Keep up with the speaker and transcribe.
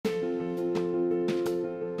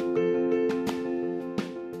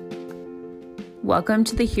Welcome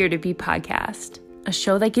to the Here to Be podcast, a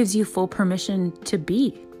show that gives you full permission to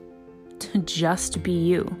just be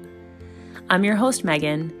you. I'm your host,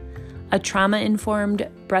 Megan, a trauma-informed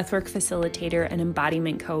breathwork facilitator and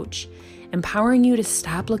embodiment coach, empowering you to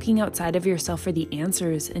stop looking outside of yourself for the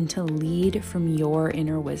answers and to lead from your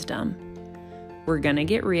inner wisdom. We're gonna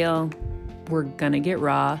get real, we're gonna get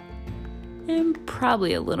raw, and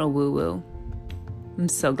probably a little woo-woo. I'm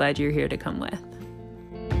so glad you're here to come with.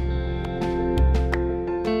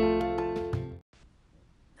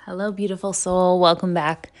 Hello, beautiful soul. Welcome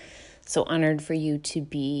back. So honored for you to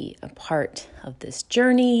be a part of this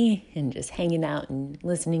journey and just hanging out and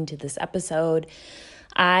listening to this episode.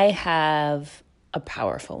 I have a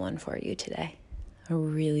powerful one for you today, a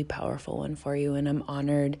really powerful one for you. And I'm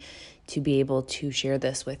honored to be able to share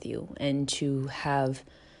this with you and to have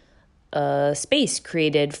a space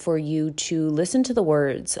created for you to listen to the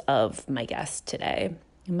words of my guest today.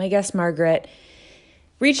 My guest, Margaret,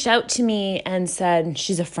 reached out to me and said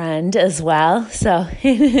she's a friend as well. So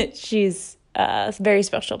she's a very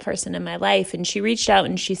special person in my life. And she reached out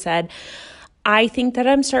and she said, I think that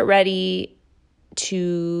I'm ready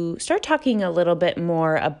to start talking a little bit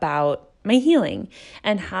more about my healing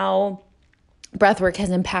and how breathwork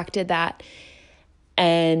has impacted that.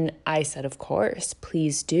 And I said, of course,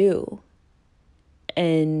 please do.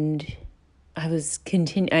 And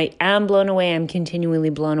I am blown away. I'm continually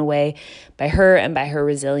blown away by her and by her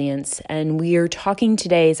resilience. And we are talking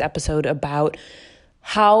today's episode about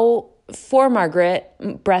how, for Margaret,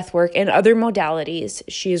 breathwork and other modalities,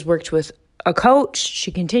 she has worked with a coach.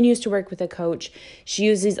 She continues to work with a coach. She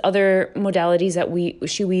uses other modalities that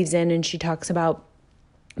she weaves in and she talks about,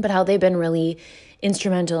 but how they've been really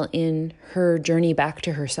instrumental in her journey back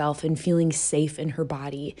to herself and feeling safe in her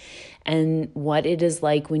body, and what it is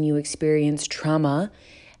like when you experience trauma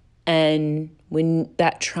and when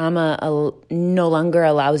that trauma no longer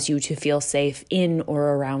allows you to feel safe in or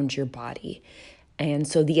around your body. And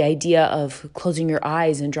so the idea of closing your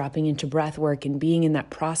eyes and dropping into breath work and being in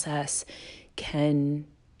that process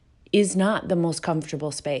is not the most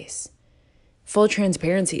comfortable space. Full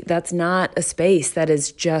transparency, that's not a space that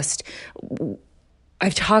is just...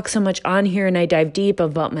 I've talked so much on here and I dive deep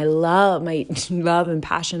about my love and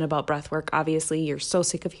passion about breathwork. Obviously, you're so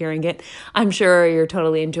sick of hearing it. I'm sure you're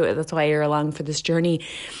totally into it. That's why you're along for this journey.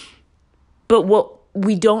 But what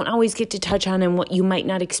we don't always get to touch on, and what you might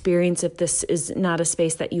not experience if this is not a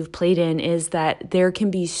space that you've played in, is that there can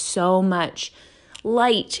be so much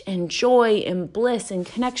light and joy and bliss and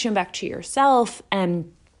connection back to yourself,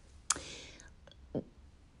 and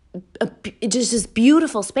just this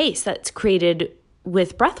beautiful space that's created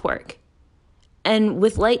with breathwork. And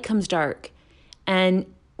with light comes dark. And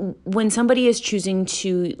when somebody is choosing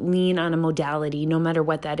to lean on a modality, no matter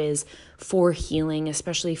what that is, for healing,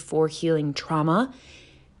 especially for healing trauma,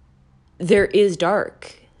 there is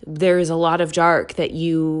dark. There is a lot of dark that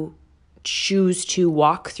you choose to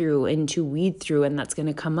walk through and to weed through, and that's going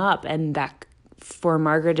to come up. And that, for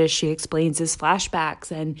Margaret, as she explains, is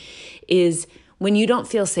flashbacks and is when you don't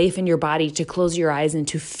feel safe in your body to close your eyes and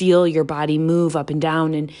to feel your body move up and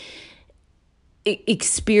down and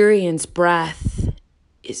experience breath.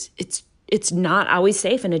 It's not always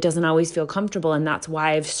safe and it doesn't always feel comfortable. And that's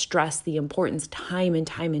why I've stressed the importance time and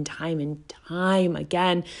time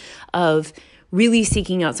again of really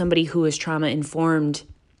seeking out somebody who is trauma informed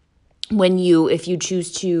if you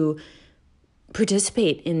choose to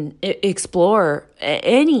participate in, explore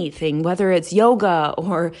anything, whether it's yoga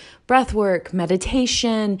or breath work,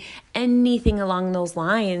 meditation, anything along those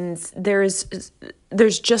lines. There's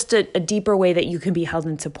just a deeper way that you can be held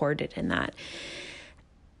and supported in that.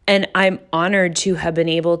 And I'm honored to have been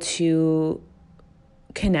able to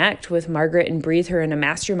connect with Margaret and breathe her in a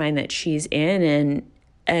mastermind that she's in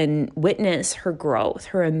and witness her growth,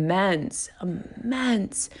 her immense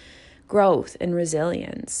growth and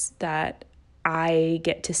resilience that I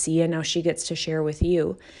get to see, and now she gets to share with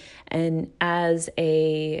you. And as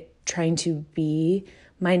trying to be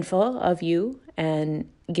mindful of you and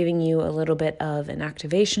giving you a little bit of an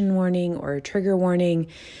activation warning or a trigger warning,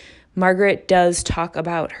 Margaret does talk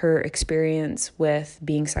about her experience with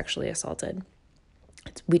being sexually assaulted.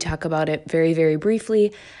 We talk about it very, very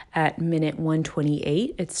briefly at minute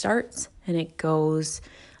 128. It starts and it goes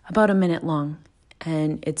about a minute long.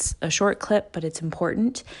 And it's a short clip, but it's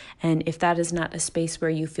important. And if that is not a space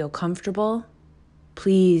where you feel comfortable,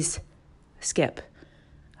 please skip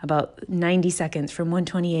about 90 seconds from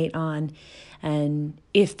 128 on. And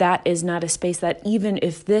if that is not a space that even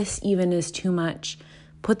if this even is too much,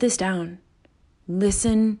 put this down.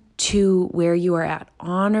 Listen to where you are at.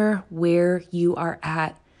 Honor where you are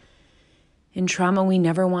at. In trauma, we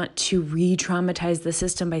never want to re-traumatize the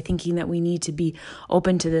system by thinking that we need to be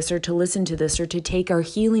open to this or to listen to this or to take our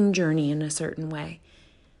healing journey in a certain way.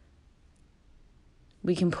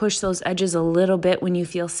 We can push those edges a little bit when you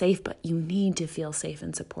feel safe, but you need to feel safe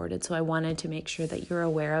and supported. So I wanted to make sure that you're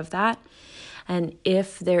aware of that. And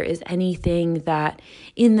if there is anything that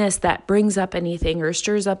in this that brings up anything or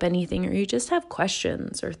stirs up anything, or you just have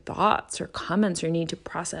questions or thoughts or comments or need to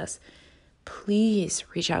process, please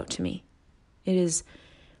reach out to me.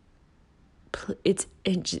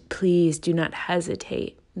 Please do not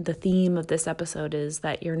hesitate. The theme of this episode is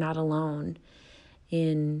that you're not alone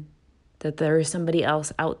in that there is somebody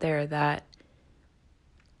else out there that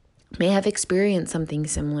may have experienced something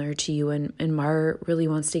similar to you. And Mar really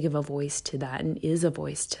wants to give a voice to that and is a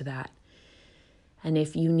voice to that. And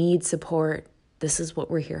if you need support, this is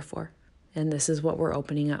what we're here for. And this is what we're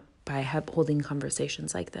opening up by holding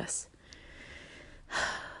conversations like this.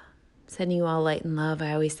 Sending you all light and love.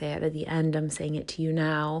 I always say it at the end. I'm saying it to you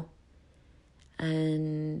now.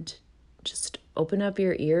 And just open up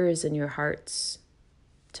your ears and your hearts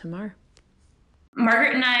to Mar.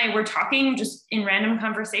 Margaret and I were talking just in random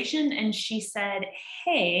conversation, and she said,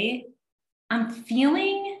 hey, I'm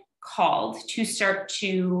feeling called to start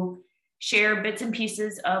to share bits and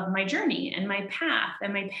pieces of my journey and my path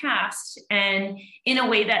and my past, and in a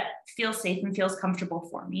way that feels safe and feels comfortable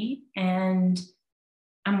for me. And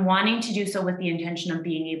I'm wanting to do so with the intention of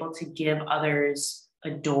being able to give others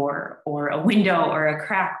a door or a window or a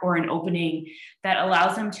crack or an opening that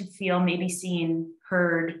allows them to feel maybe seen,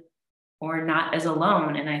 heard, or not as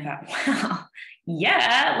alone. And I thought, wow,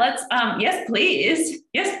 yeah, let's, yes, please.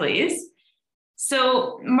 Yes, please.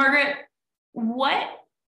 So Margaret, what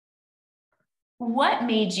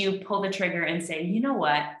made you pull the trigger and say, you know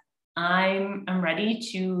what, I'm ready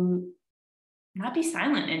to not be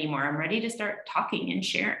silent anymore. I'm ready to start talking and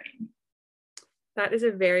sharing. That is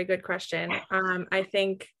a very good question. I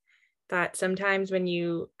think that sometimes when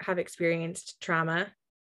you have experienced trauma,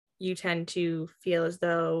 you tend to feel as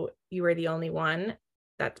though you are the only one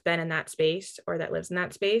that's been in that space or that lives in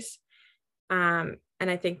that space. And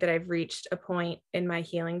I think that I've reached a point in my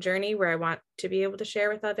healing journey where I want to be able to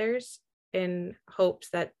share with others in hopes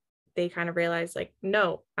that they kind of realize, like,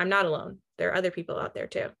 no, I'm not alone. There are other people out there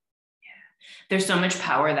too. Yeah. There's so much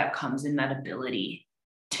power that comes in that ability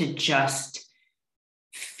to just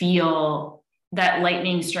feel that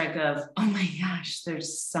lightning strike of, oh my gosh,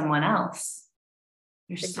 there's someone else.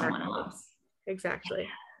 There's Exactly. someone else. Exactly.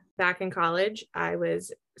 Back in college, I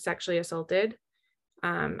was sexually assaulted.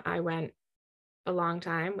 I went a long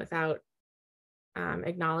time without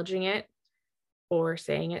acknowledging it or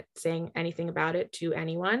saying anything about it to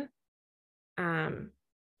anyone. And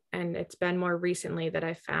it's been more recently that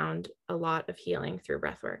I found a lot of healing through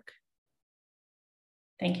breathwork.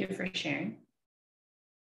 Thank you for sharing.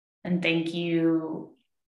 And thank you.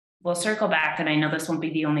 We'll circle back, and I know this won't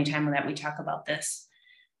be the only time that we talk about this,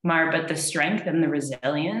 Mar, but the strength and the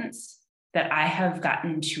resilience that I have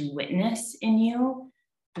gotten to witness in you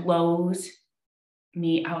blows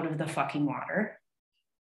me out of the fucking water.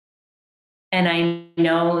 And I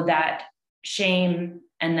know that shame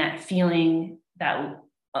and that feeling that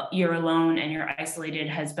you're alone and you're isolated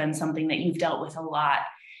has been something that you've dealt with a lot.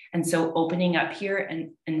 And so opening up here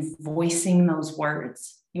and voicing those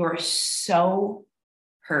words, you're so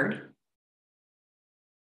heard.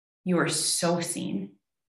 You are so seen.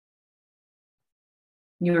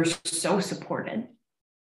 You are so supported.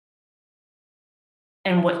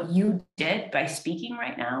 And what you did by speaking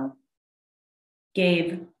right now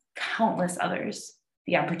gave countless others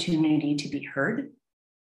the opportunity to be heard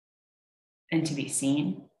and to be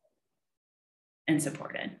seen and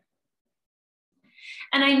supported.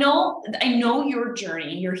 And I know your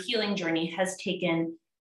journey, your healing journey has taken,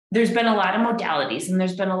 there's been a lot of modalities and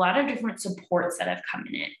there's been a lot of different supports that have come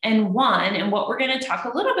in it. And what we're going to talk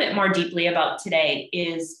a little bit more deeply about today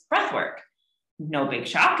is breathwork. No big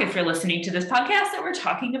shock if you're listening to this podcast that we're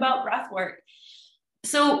talking about breathwork.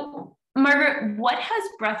 So Margaret, what has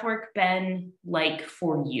breathwork been like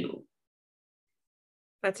for you?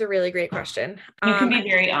 That's a really great question. You can be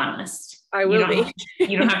very honest. I will be.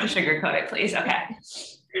 You don't have to sugarcoat it, please. Okay.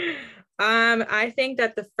 I think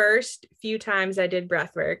that the first few times I did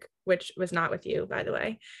breathwork, which was not with you, by the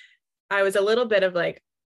way, I was a little bit of like,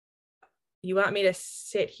 you want me to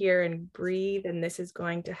sit here and breathe and this is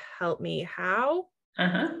going to help me? How?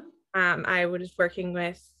 I was working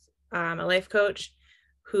with a life coach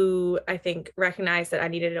who I think recognized that I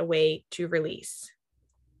needed a way to release,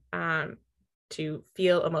 to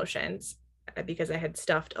feel emotions because I had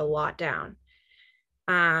stuffed a lot down.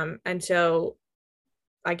 And so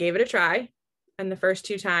I gave it a try. And the first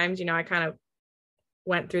two times, I kind of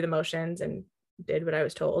went through the motions and did what I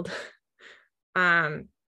was told.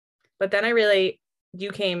 But then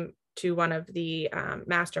you came to one of the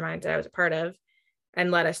masterminds that I was a part of and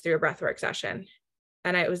led us through a breathwork session.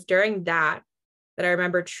 And it was during that I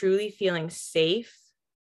remember truly feeling safe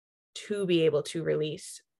to be able to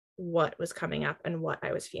release what was coming up and what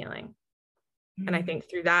I was feeling. Mm. And I think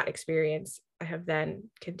through that experience, I have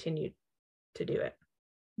then continued to do it.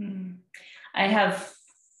 Mm. I have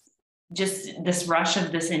just this rush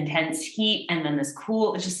of this intense heat and then this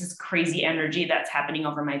cool, just this crazy energy that's happening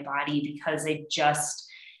over my body, because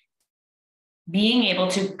being able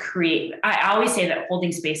to create, I always say that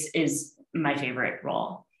holding space is my favorite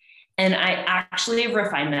role. And I actually have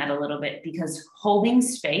refined that a little bit, because holding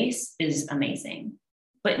space is amazing,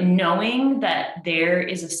 but knowing that there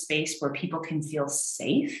is a space where people can feel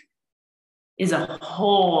safe is a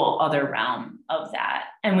whole other realm of that.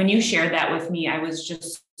 And when you shared that with me, I was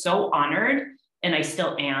just so honored, and I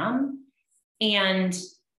still am, and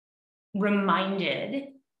reminded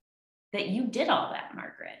that you did all that,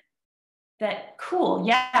 Margaret. That cool.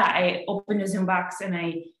 Yeah, I opened a Zoom box and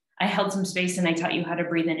I held some space and I taught you how to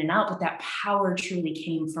breathe in and out, but that power truly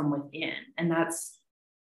came from within. And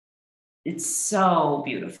it's so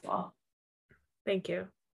beautiful. Thank you.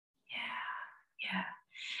 Yeah.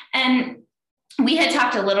 And we had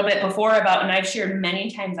talked a little bit before about, and I've shared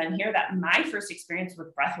many times on here, that my first experience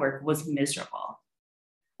with breathwork was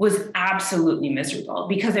absolutely miserable,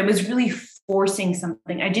 because I was really forcing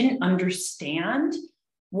something. I didn't understand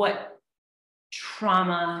what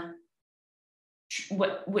trauma,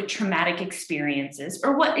 what traumatic experiences,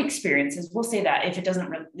 or what experiences, we'll say that if it doesn't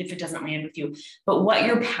land with you, but what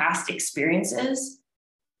your past experiences,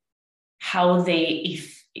 how they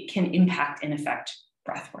can impact and affect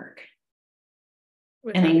breathwork.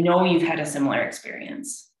 And I know you've had a similar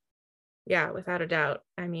experience. Yeah, without a doubt.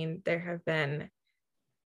 I mean, there have been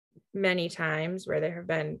many times where there have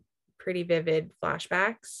been pretty vivid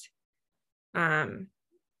flashbacks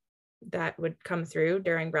that would come through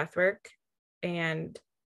during breathwork. And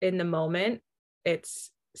in the moment, it's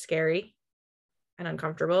scary and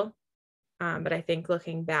uncomfortable. But I think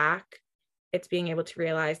looking back, it's being able to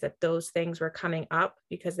realize that those things were coming up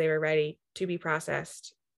because they were ready to be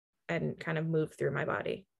processed and kind of move through my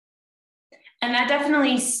body. And that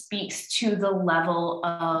definitely speaks to the level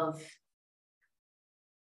of,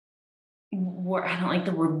 I don't like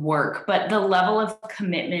the word work, but the level of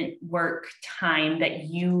commitment, work, time that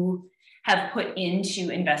you have put into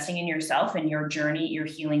investing in yourself and your journey, your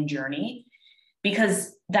healing journey,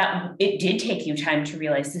 because that it did take you time to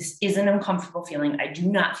realize this is an uncomfortable feeling. I do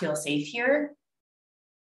not feel safe here,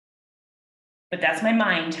 but that's my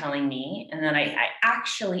mind telling me. And then I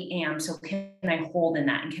actually am. So can I hold in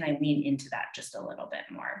that, and can I lean into that just a little bit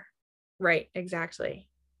more? Right. Exactly.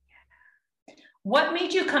 What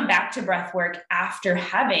made you come back to breath work after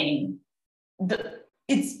having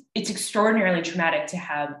it's extraordinarily traumatic to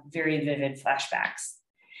have very vivid flashbacks,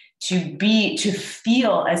 to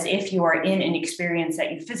feel as if you are in an experience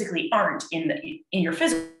that you physically aren't in your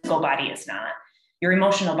physical body is not, your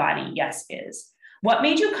emotional body, yes, is. What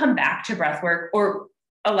made you come back to breath work, or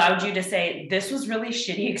allowed you to say, this was really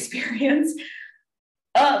shitty experience?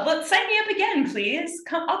 Let's sign me up again, please.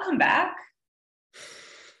 I'll come back.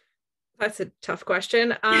 That's a tough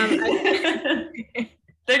question.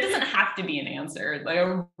 There doesn't have to be an answer, like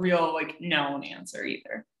a real, known answer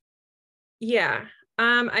either. Yeah.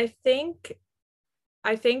 I think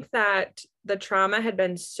that the trauma had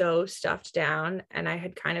been so stuffed down, and I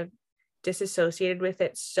had kind of disassociated with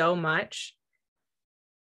it so much.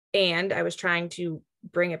 And I was trying to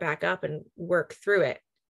bring it back up and work through it.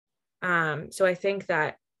 So I think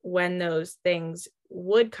that when those things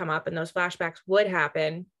would come up and those flashbacks would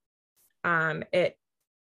happen, it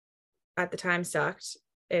at the time sucked.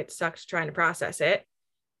 It sucked trying to process it.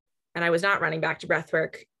 And I was not running back to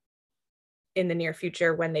breathwork in the near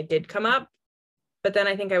future when they did come up. But then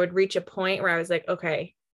I think I would reach a point where I was like,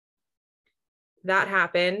 okay, that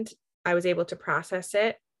happened. I was able to process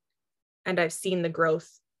it, and I've seen the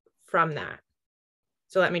growth from that.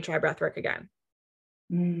 So let me try breathwork again.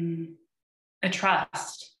 A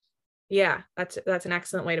trust. Yeah, that's an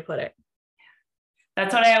excellent way to put it.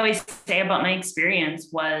 That's what I always say about my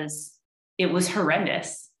experience. It was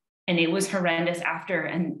horrendous, and it was horrendous after.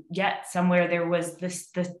 And yet somewhere there was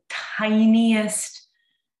the tiniest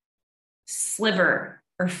sliver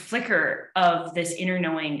or flicker of this inner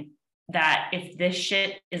knowing that if this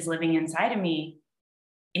shit is living inside of me,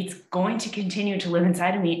 it's going to continue to live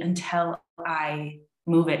inside of me until I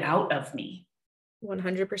move it out of me.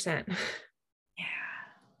 100%.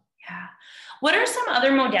 Yeah. What are some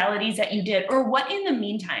other modalities that you did, or what in the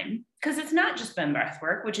meantime because it's not just been breath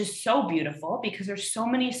work, which is so beautiful because there's so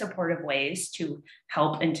many supportive ways to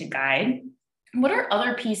help and to guide. What are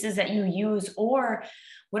other pieces that you use, or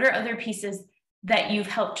what are other pieces that you've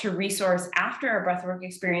helped to resource after a breathwork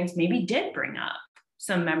experience maybe did bring up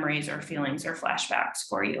some memories or feelings or flashbacks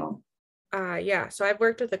for you? Yeah. So I've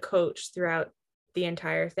worked with a coach throughout the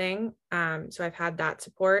entire thing. So I've had that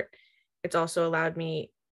support. It's also allowed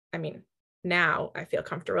me, I mean, now I feel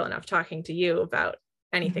comfortable enough talking to you about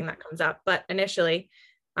anything that comes up, but initially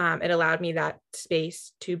it allowed me that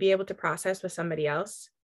space to be able to process with somebody else.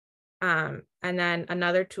 And then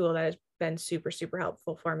another tool that has been super, super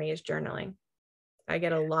helpful for me is journaling. I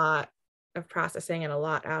get a lot of processing and a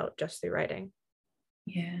lot out just through writing.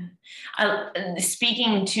 Yeah.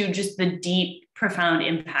 Speaking to just the deep, profound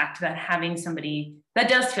impact that having somebody that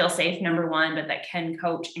does feel safe, number one, but that can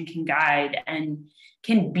coach and can guide and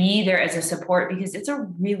can be there as a support, because it's a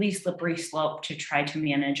really slippery slope to try to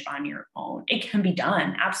manage on your own. It can be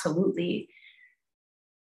done, absolutely.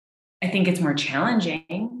 I think it's more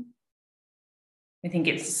challenging. I think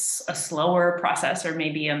it's a slower process, or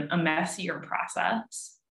maybe a messier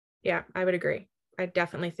process. Yeah, I would agree. I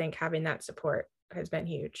definitely think having that support has been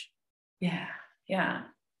huge. Yeah. Yeah.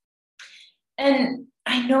 And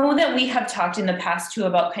I know that we have talked in the past too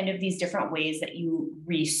about kind of these different ways that you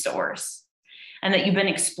resource and that you've been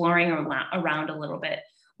exploring around a little bit.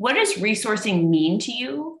 What does resourcing mean to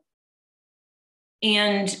you?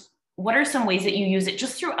 And what are some ways that you use it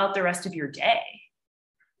just throughout the rest of your day?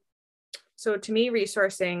 So to me,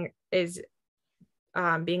 resourcing is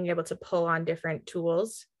being able to pull on different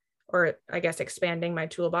tools, or I guess expanding my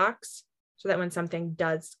toolbox, so that when something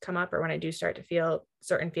does come up or when I do start to feel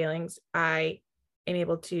certain feelings, I am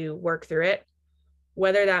able to work through it.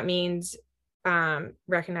 Whether that means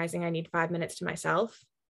recognizing I need 5 minutes to myself,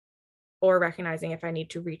 or recognizing if I need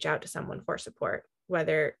to reach out to someone for support,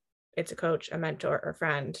 whether it's a coach, a mentor, or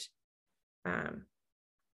friend. I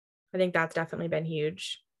think that's definitely been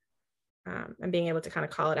huge. And being able to kind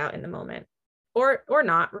of call it out in the moment, or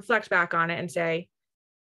not, reflect back on it and say,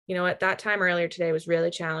 you know what, that time earlier today was really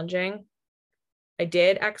challenging. I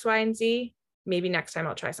did X, Y, and Z. Maybe next time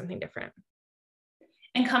I'll try something different.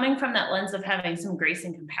 And coming from that lens of having some grace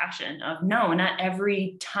and compassion of, no, not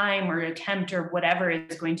every time or attempt or whatever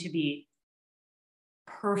is going to be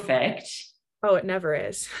perfect. Oh, it never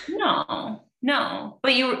is. No.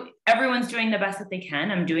 But everyone's doing the best that they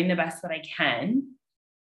can. I'm doing the best that I can.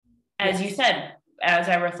 As you said, as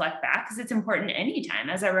I reflect back, because it's important anytime,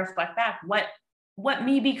 as I reflect back, what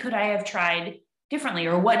maybe could I have tried differently,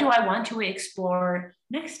 or what do I want to explore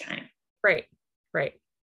next time? Right. Yeah.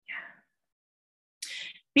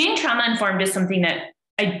 Being trauma informed is something that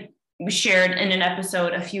I shared in an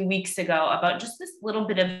episode a few weeks ago about just this little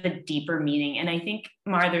bit of a deeper meaning. And I think,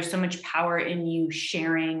 Mar, there's so much power in you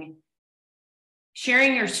sharing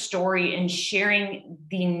your story and sharing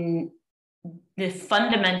the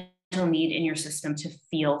fundamental need in your system to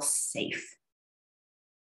feel safe.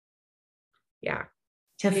 Yeah.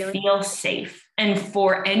 To feel safe. And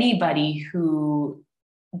for anybody who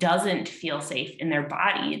doesn't feel safe in their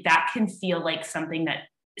body, that can feel like something that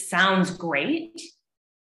sounds great,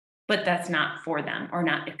 but that's not for them or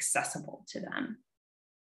not accessible to them.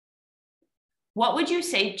 What would you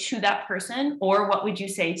say to that person, or what would you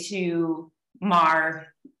say to Mar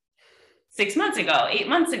 6 months ago, 8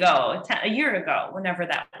 months ago, a year ago, whenever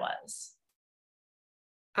that was?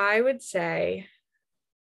 I would say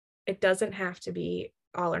it doesn't have to be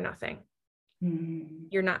all or nothing.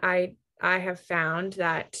 Mm-hmm. I have found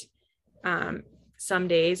that some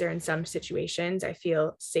days or in some situations, I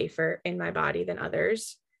feel safer in my body than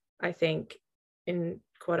others. I think in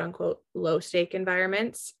quote unquote low stake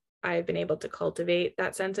environments, I've been able to cultivate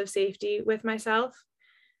that sense of safety with myself.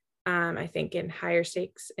 I think in higher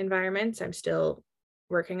stakes environments, I'm still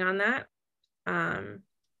working on that. And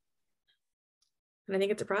I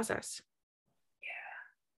think it's a process.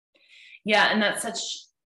 Yeah. And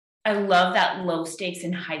I love that low stakes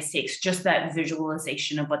and high stakes, just that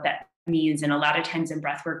visualization of what that means. And a lot of times in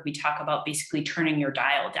breathwork, we talk about basically turning your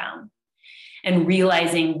dial down and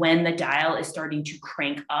realizing when the dial is starting to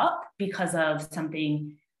crank up because of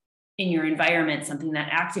something in your environment, something that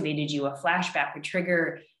activated you, a flashback, a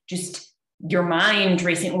trigger, just your mind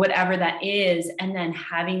racing, whatever that is. And then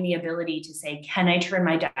having the ability to say, can I turn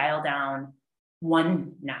my dial down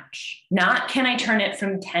one notch? Not can I turn it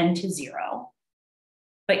from 10 to 0,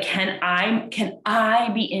 but can I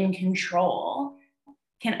be in control?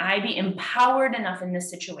 Can I be empowered enough in this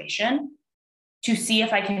situation to see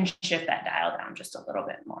if I can shift that dial down just a little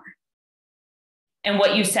bit more? And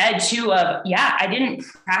what you said too I didn't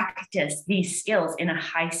practice these skills in a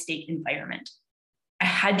high stake environment. I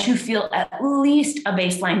had to feel at least a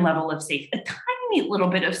baseline level of safety, a tiny little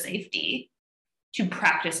bit of safety to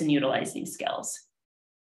practice and utilize these skills.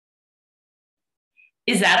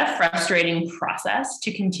 Is that a frustrating process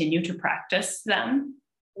to continue to practice them?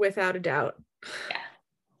 Without a doubt.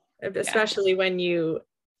 Yeah. Especially when you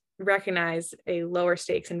recognize a lower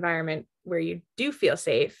stakes environment where you do feel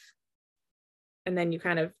safe, and then you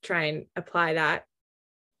kind of try and apply that.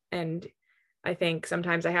 And I think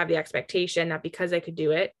sometimes I have the expectation that because I could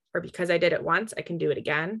do it, or because I did it once, I can do it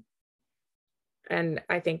again. And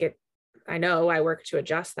I know I work to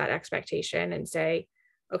adjust that expectation and say,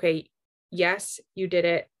 okay, yes, you did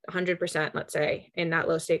it 100%, let's say, in that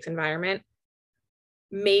low stakes environment.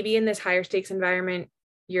 Maybe in this higher stakes environment,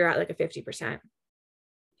 you're at like a 50%.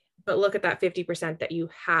 But look at that 50% that you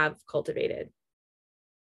have cultivated.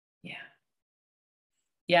 Yeah.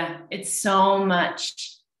 Yeah. It's so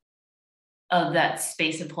much of that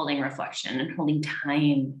space of holding reflection and holding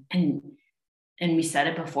time. And we said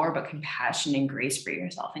it before, but compassion and grace for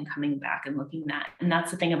yourself and coming back and looking at that. And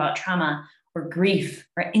that's the thing about trauma or grief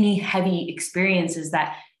or any heavy experience, is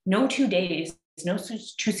that no 2 days, no 2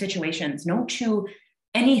 situations, no 2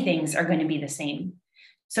 anythings are going to be the same.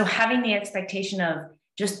 So having the expectation of,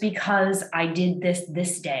 just because I did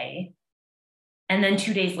this day, and then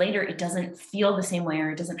 2 days later, it doesn't feel the same way,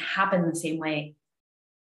 or it doesn't happen the same way,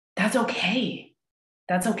 that's okay.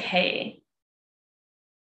 That's okay.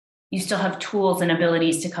 You still have tools and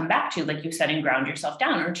abilities to come back to, like you said, and ground yourself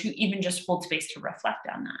down, or to even just hold space to reflect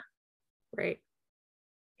on that. Right.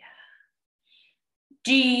 Yeah.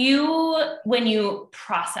 Do you, when you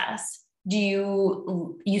process,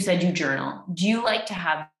 you said you journal. Do you like to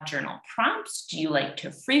have journal prompts? Do you like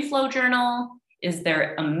to free flow journal? Is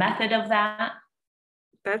there a method of that?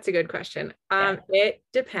 That's a good question. It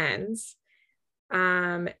depends.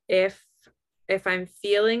 If I'm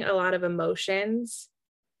feeling a lot of emotions,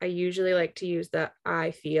 I usually like to use the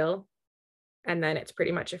I feel, and then it's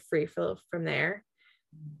pretty much a free flow from there.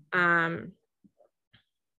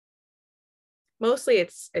 Mostly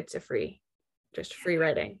it's a free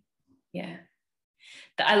writing. Yeah.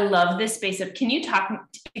 I love this space of, can you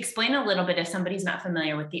explain a little bit if somebody's not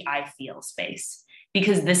familiar with the I feel space,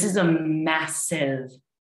 because this is a massive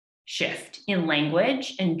shift in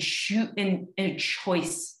language and in a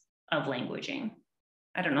choice of languaging.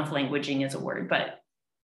 I don't know if languaging is a word, but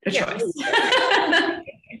a choice.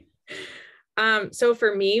 So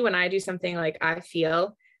for me, when I do something like I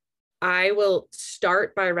feel, I will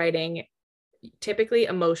start by writing typically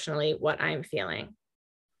emotionally what I'm feeling.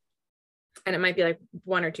 And it might be like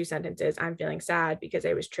 1 or 2 sentences. I'm feeling sad because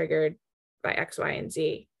I was triggered by X, Y, and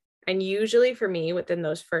Z. And usually for me, within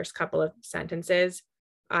those first couple of sentences,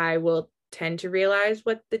 I will tend to realize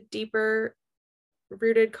what the deeper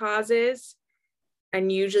rooted cause is.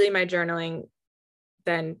 And usually my journaling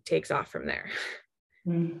then takes off from there.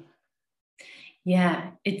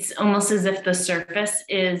 Yeah, it's almost as if the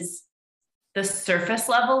surface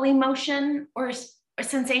level emotion or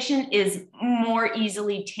sensation is more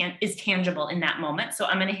easily tangible in that moment. So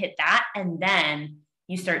I'm going to hit that, and then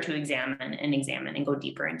you start to examine and go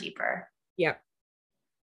deeper and deeper. Yeah.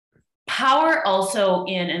 Power also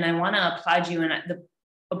and I want to applaud you, and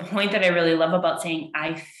a point that I really love about saying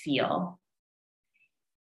I feel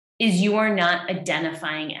is you are not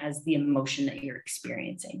identifying as the emotion that you're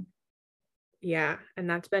experiencing. Yeah. And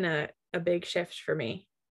that's been a big shift for me.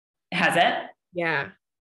 Has it? Yeah.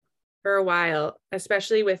 For a while,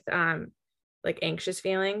 especially with like anxious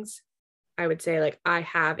feelings, I would say like, I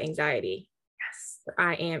have anxiety. Yes. Or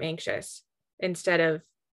I am anxious, instead of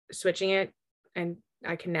switching it. And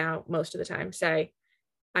I can now most of the time say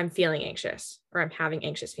I'm feeling anxious, or I'm having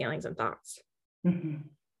anxious feelings and thoughts. Mm-hmm.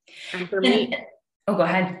 And for me, go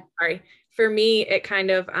ahead. Sorry. For me, it kind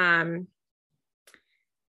of,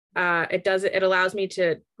 it allows me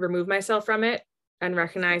to remove myself from it and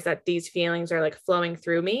recognize that these feelings are like flowing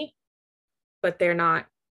through me, but they're not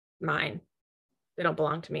mine. They don't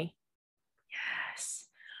belong to me. Yes.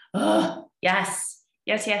 Oh, yes.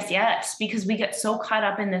 Yes. Because we get so caught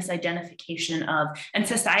up in this identification of, and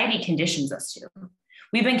society conditions us to.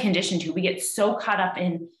 We've been conditioned to. We get so caught up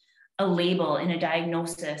in a label, in a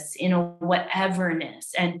diagnosis, in a whateverness.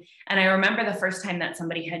 And I remember the first time that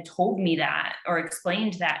somebody had told me that or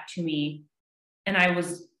explained that to me, and I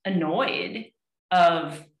was annoyed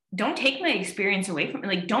of, don't take my experience away from me.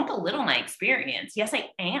 Like, don't belittle my experience. Yes, I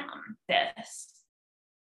am this.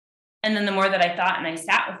 And then the more that I thought and I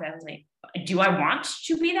sat with it, I was like, do I want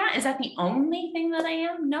to be that? Is that the only thing that I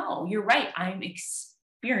am? No, you're right. I'm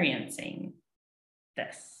experiencing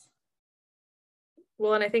this.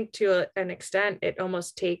 Well, and I think to an extent, it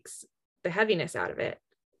almost takes the heaviness out of it.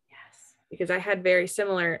 Yes. because I had very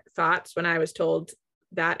similar thoughts when I was told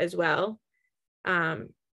that as well.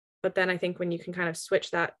 But then I think when you can kind of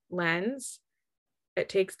switch that lens, it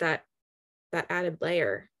takes that added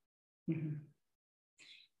layer. Mm-hmm.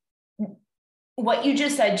 What you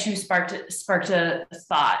just said too sparked a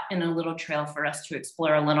thought and a little trail for us to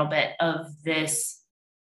explore a little bit of this.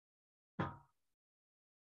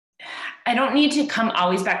 I don't need to come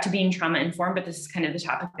always back to being trauma informed, but this is kind of the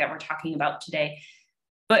topic that we're talking about today.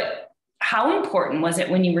 But how important was it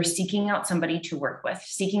when you were seeking out somebody to work with,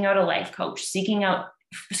 seeking out a life coach, seeking out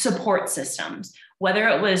support systems, whether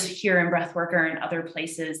it was here in Breathwork or in other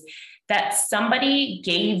places, that somebody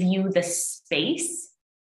gave you the space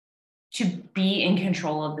to be in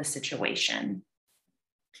control of the situation?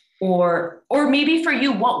 Or maybe for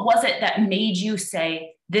you, what was it that made you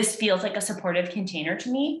say, this feels like a supportive container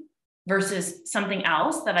to me versus something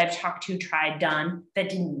else that I've talked to, tried, done that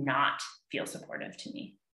did not feel supportive to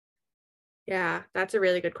me? Yeah, that's a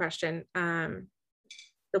really good question.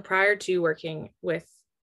 So prior to working with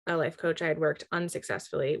a life coach, I had worked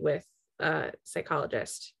unsuccessfully with a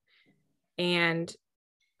psychologist. And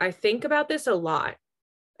I think about this a lot.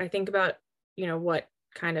 I think about,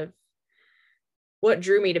 what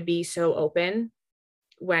drew me to be so open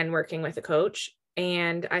when working with a coach.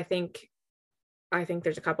 And I think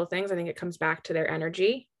there's a couple of things. I think it comes back to their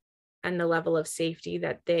energy and the level of safety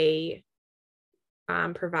that they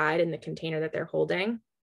provide in the container that they're holding.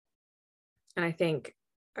 And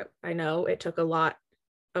I know it took a lot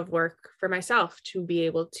of work for myself to be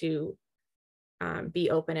able to be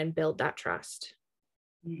open and build that trust.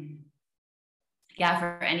 Yeah,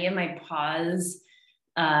 for any of my pause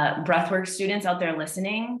breathwork students out there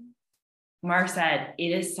listening, Mar said, it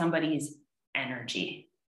is somebody's energy.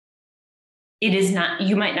 It is not,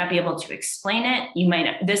 you might not be able to explain it. You might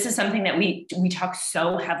not, this is something that we talk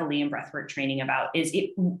so heavily in breathwork training about, is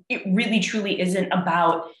it really truly isn't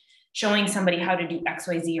about showing somebody how to do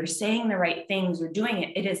XYZ or saying the right things or doing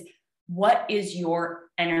it. It is, what is your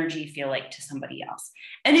energy feel like to somebody else?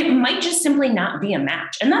 And it might just simply not be a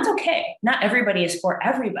match. And that's okay. Not everybody is for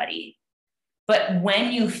everybody. But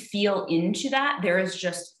when you feel into that, there is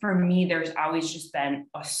just, for me, there's always just been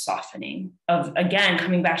a softening of, again,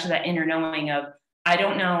 coming back to that inner knowing of, I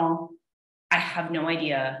don't know, I have no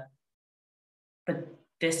idea, but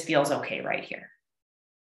this feels okay right here.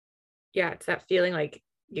 Yeah, it's that feeling like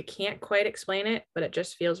you can't quite explain it, but it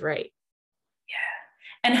just feels right.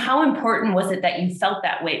 Yeah. And how important was it that you felt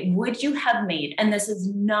that way? Would you have made, and this is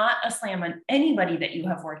not a slam on anybody that you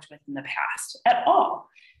have worked with in the past at all,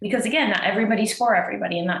 because again, not everybody's for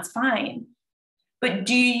everybody, and that's fine. But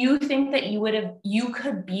do you think that you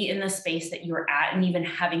could be in the space that you're at and even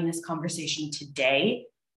having this conversation today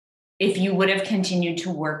if you would have continued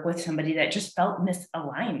to work with somebody that just felt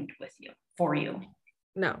misaligned with you, for you?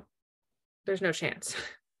 No, there's no chance.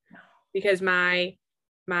 No. Because my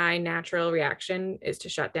natural reaction is to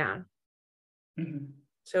shut down. Mm-hmm.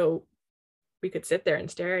 So we could sit there and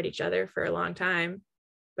stare at each other for a long time.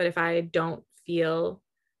 But if I don't feel,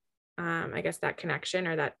 I guess, that connection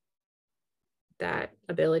or that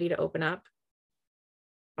ability to open up,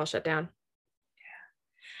 I'll shut down.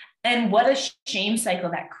 Yeah. And what a shame cycle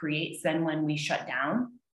that creates then when we shut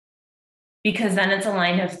down, because then it's a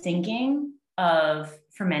line of thinking of,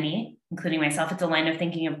 for many, including myself, it's a line of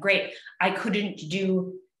thinking of, great, I couldn't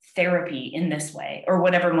do therapy in this way or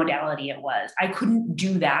whatever modality it was. I couldn't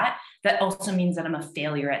do that. That also means that I'm a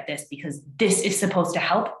failure at this because this is supposed to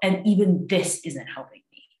help. And even this isn't helping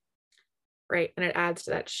me. Right. And it adds to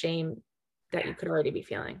that shame that you could already be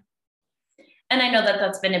feeling. And I know that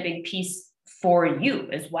that's been a big piece for you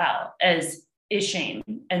as well, as is shame.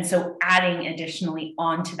 And so adding additionally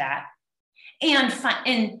onto that and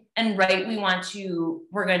right,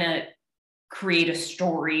 we're going to create a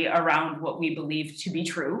story around what we believe to be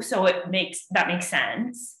true. So that makes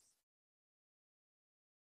sense.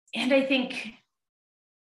 And I think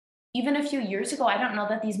even a few years ago, I don't know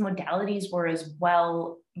that these modalities were as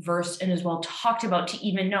well versed and as well talked about to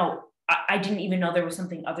even know. I didn't even know there was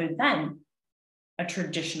something other than a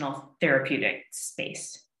traditional therapeutic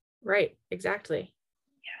space. Right, exactly.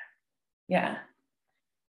 Yeah.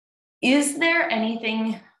 Is there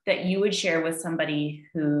anything that you would share with somebody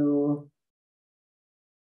who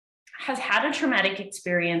has had a traumatic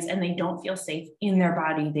experience and they don't feel safe in their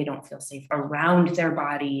body, they don't feel safe around their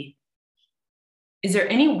body? Is there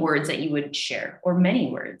any words that you would share, or many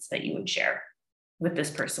words that you would share with this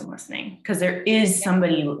person listening? Because there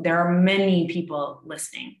are many people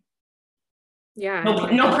listening. Yeah.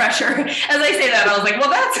 No pressure. As I say that, I was like, well,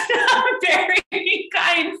 that's not very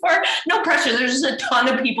kind for no pressure. There's just a ton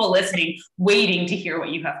of people listening, waiting to hear what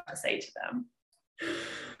you have to say to them.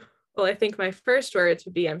 Well, I think my first words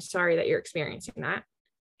would be, I'm sorry that you're experiencing that,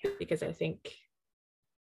 because I think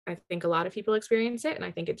a lot of people experience it, and I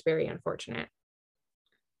think it's very unfortunate.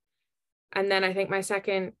 And then I think my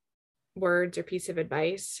second words or piece of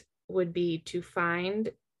advice would be to find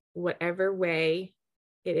whatever way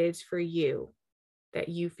it is for you that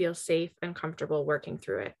you feel safe and comfortable working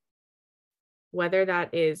through it. Whether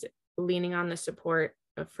that is leaning on the support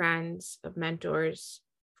of friends, of mentors,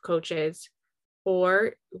 of coaches,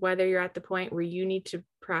 or whether you're at the point where you need to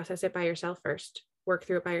process it by yourself first, work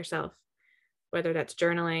through it by yourself, whether that's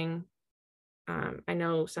journaling. I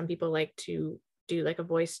know some people like to do like a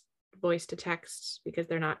voice to text because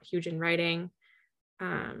they're not huge in writing.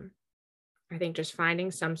 I think just finding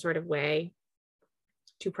some sort of way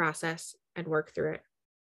to process and work through it.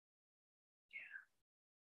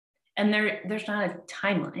 And there's not a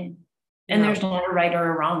timeline, and there's not a right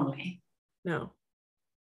or a wrong way. No.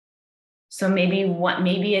 So maybe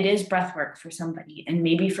it is breath work for somebody, and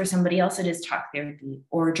maybe for somebody else it is talk therapy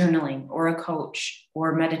or journaling or a coach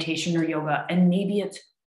or meditation or yoga, and maybe it's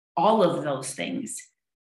all of those things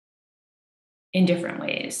in different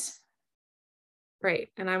ways. Right.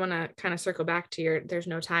 And I want to kind of circle back to there's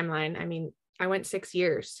no timeline. I mean, I went 6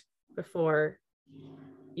 years before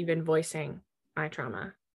even voicing my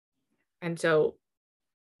trauma. And so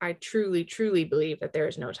I truly, truly believe that there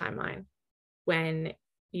is no timeline. When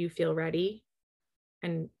you feel ready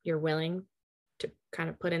and you're willing to kind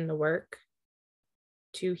of put in the work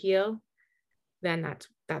to heal, then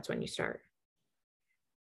that's when you start.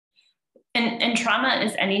 And trauma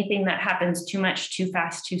is anything that happens too much, too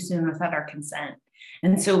fast, too soon without our consent.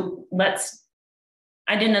 And so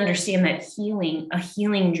I didn't understand that a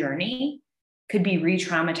healing journey could be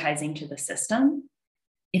re-traumatizing to the system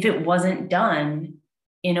if it wasn't done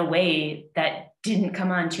in a way that didn't come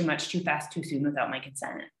on too much, too fast, too soon without my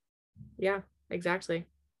consent. Yeah, exactly.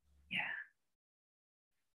 Yeah.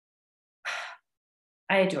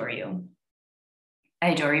 I adore you.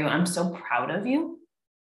 I'm so proud of you.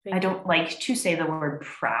 I don't like to say the word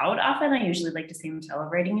proud often. I usually like to say I'm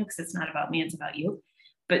celebrating you because it's not about me, it's about you.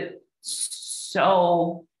 But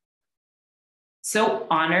so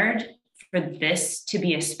honored for this to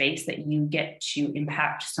be a space that you get to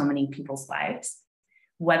impact so many people's lives,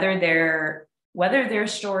 whether their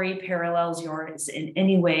story parallels yours in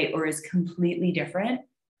any way or is completely different.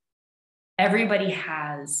 Everybody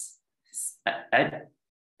has an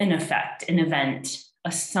effect, an event,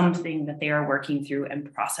 something that they are working through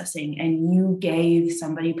and processing. And you gave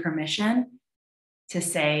somebody permission to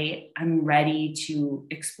say, I'm ready to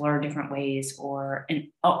explore different ways, or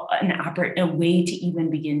a way to even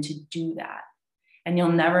begin to do that. And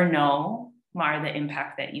you'll never know, Mar, the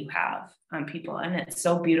impact that you have on people. And it's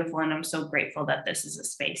so beautiful. And I'm so grateful that this is a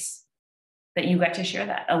space that you got to share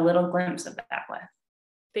that, a little glimpse of that with.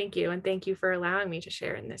 Thank you. And thank you for allowing me to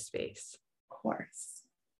share in this space. Of course.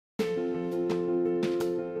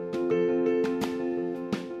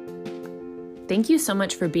 Thank you so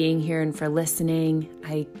much for being here and for listening.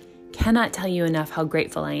 I cannot tell you enough how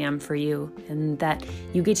grateful I am for you and that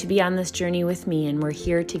you get to be on this journey with me, and we're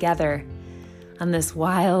here together on this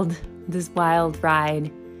wild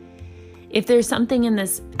ride. If there's something in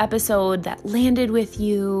this episode that landed with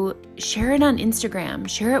you, share it on Instagram,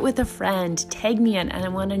 share it with a friend, tag me in, and I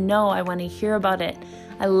want to know, I want to hear about it.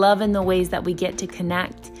 I love in the ways that we get to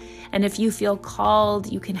connect. And if you feel called,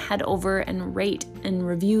 you can head over and rate and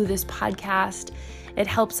review this podcast. It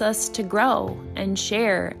helps us to grow and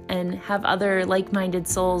share and have other like-minded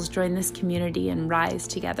souls join this community and rise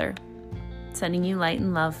together. Sending you light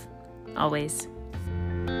and love, always.